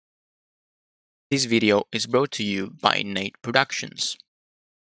This video is brought to you by Nate Productions.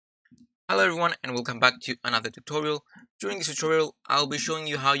 Hello everyone and welcome back to another tutorial. During this tutorial, I'll be showing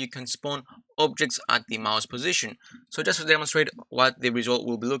you how you can spawn objects at the mouse position. So just to demonstrate what the result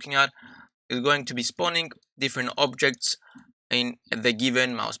we'll be looking at is going to be spawning different objects in the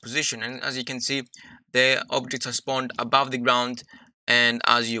given mouse position. And as you can see, the objects are spawned above the ground, and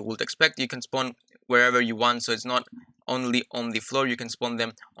as you would expect, you can spawn wherever you want. So it's not only on the floor, you can spawn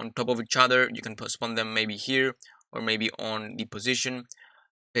them on top of each other. You can spawn them maybe here or maybe on the position.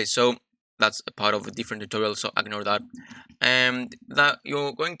 Okay, so that's a part of a different tutorial, so ignore that. And that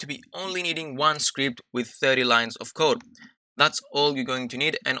you're going to be only needing one script with 30 lines of code. That's all you're going to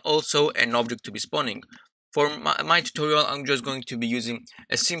need, and also an object to be spawning. For my tutorial, I'm just going to be using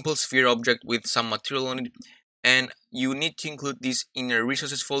a simple sphere object with some material on it, and you need to include this in a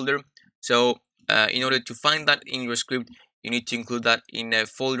resources folder. So in order to find that in your script, you need to include that in a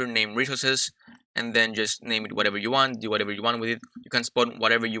folder named resources, and then just name it whatever you want, do whatever you want with it. You can spawn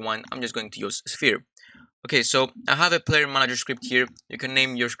whatever you want. I'm just going to use sphere. Okay, so I have a player manager script here. You can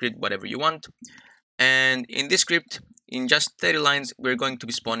name your script whatever you want. And in this script, in just 30 lines, we're going to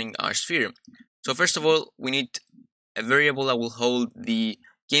be spawning our sphere. So first of all, we need a variable that will hold the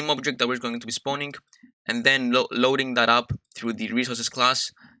game object that we're going to be spawning, and then loading that up through the resources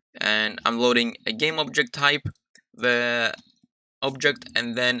class. And I'm loading a game object type, the object,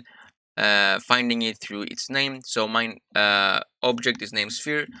 and then finding it through its name. So my object is named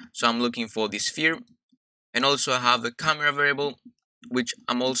sphere, so I'm looking for the sphere. And also I have a camera variable, which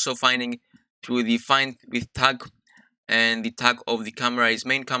I'm also finding through the find with tag, and the tag of the camera is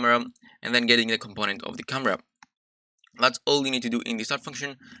main camera, and then getting the component of the camera. That's all you need to do in the start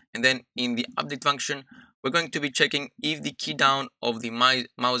function. And then in the update function, we're going to be checking if the key down of the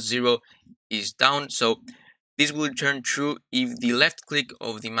mouse 0 is down. So this will return true if the left click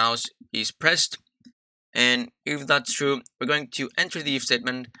of the mouse is pressed. And if that's true, we're going to enter the if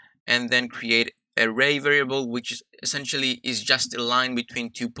statement and then create an array variable, which is essentially just a line between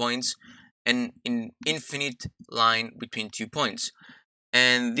 2 points, and an infinite line between 2 points.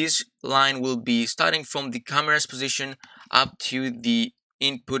 And this line will be starting from the camera's position up to the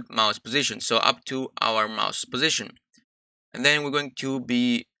input mouse position, so up to our mouse position. And then we're going to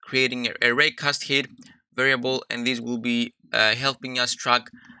be creating an array cast hit variable, and this will be helping us track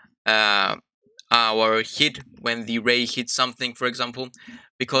our hit when the ray hits something, for example,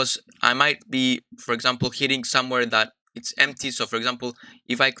 because I might be, for example, hitting somewhere that it's empty. So for example,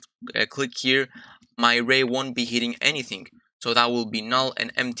 if I click here, my ray won't be hitting anything, so that will be null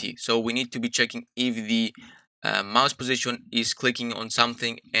and empty. So we need to be checking if the mouse position is clicking on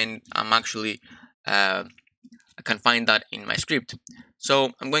something, and I'm actually I can find that in my script.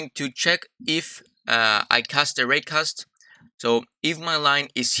 So I'm going to check if I cast a ray cast. So if my line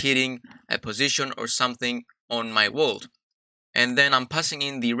is hitting a position or something on my world, and then I'm passing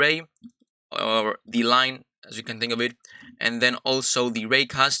in the ray or the line, as you can think of it, and then also the ray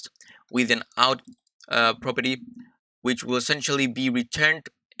cast with an out property, which will essentially be returned.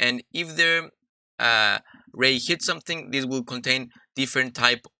 And if the ray hits something, this will contain different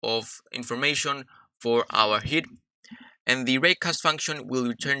type of information for our hit. And the raycast function will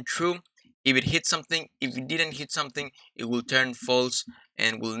return true if it hits something. If it didn't hit something, it will turn false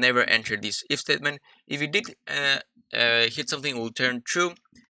and will never enter this if statement. If it did hit something, it will turn true.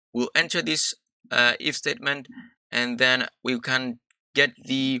 We'll enter this if statement, and then we can get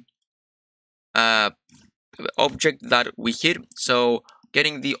the object that we hit. So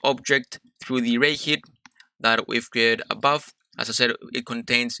getting the object through the ray hit that we've created above. As I said, it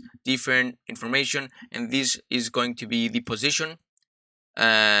contains different information, and this is going to be the position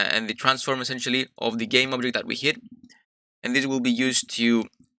and the transform essentially of the game object that we hit, and this will be used to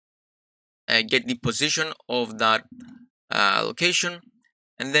get the position of that location.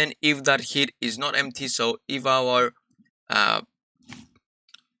 And then if that hit is not empty, so if our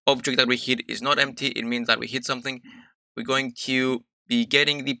object that we hit is not empty, it means that we hit something. We're going to be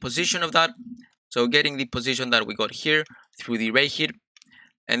getting the position of that, so getting the position that we got here through the ray hit,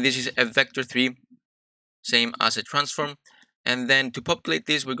 and this is a vector 3, same as a transform. And then to populate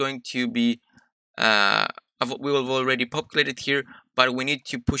this, we're going to be we will already populate it here, but we need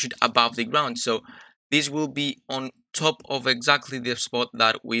to push it above the ground. So this will be on top of exactly the spot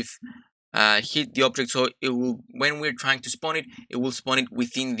that we've hit the object. So it will, when we're trying to spawn it, it will spawn it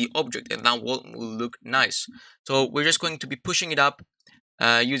within the object, and that will look nice. So we're just going to be pushing it up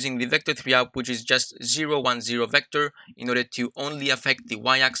using the vector 3 up, which is just 0, 1, 0 vector, in order to only affect the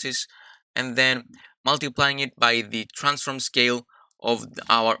y-axis, and then multiplying it by the transform scale of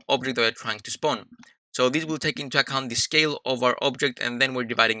our object that we're trying to spawn. So this will take into account the scale of our object, and then we're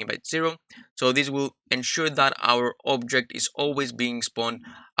dividing it by 0. So this will ensure that our object is always being spawned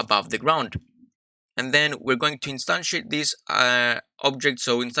above the ground. And then we're going to instantiate this object.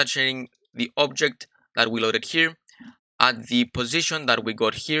 So instantiating the object that we loaded here at the position that we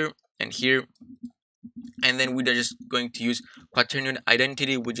got here and here. And then we're just going to use quaternion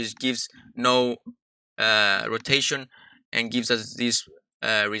identity, which just gives no rotation and gives us this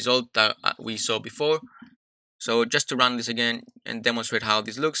result that we saw before. So just to run this again and demonstrate how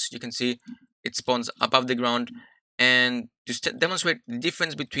this looks, you can see it spawns above the ground. And to demonstrate the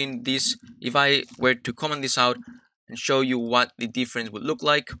difference between this, if I were to comment this out and show you what the difference would look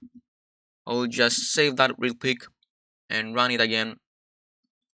like, I'll just save that real quick and run it again.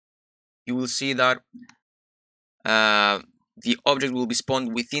 You will see that the object will be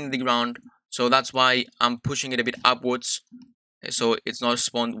spawned within the ground. So that's why I'm pushing it a bit upwards, so it's not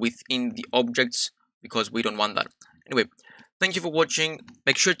spawned within the objects, because we don't want that. Anyway, thank you for watching.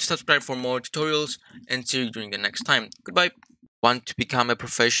 Make sure to subscribe for more tutorials, and see you during the next time. Goodbye. Want to become a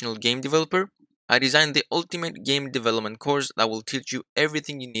professional game developer? I designed the ultimate game development course that will teach you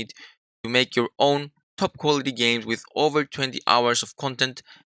everything you need to make your own top quality games, with over 20 hours of content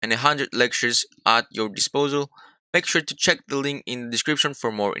and 100 lectures at your disposal. Make sure to check the link in the description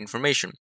for more information.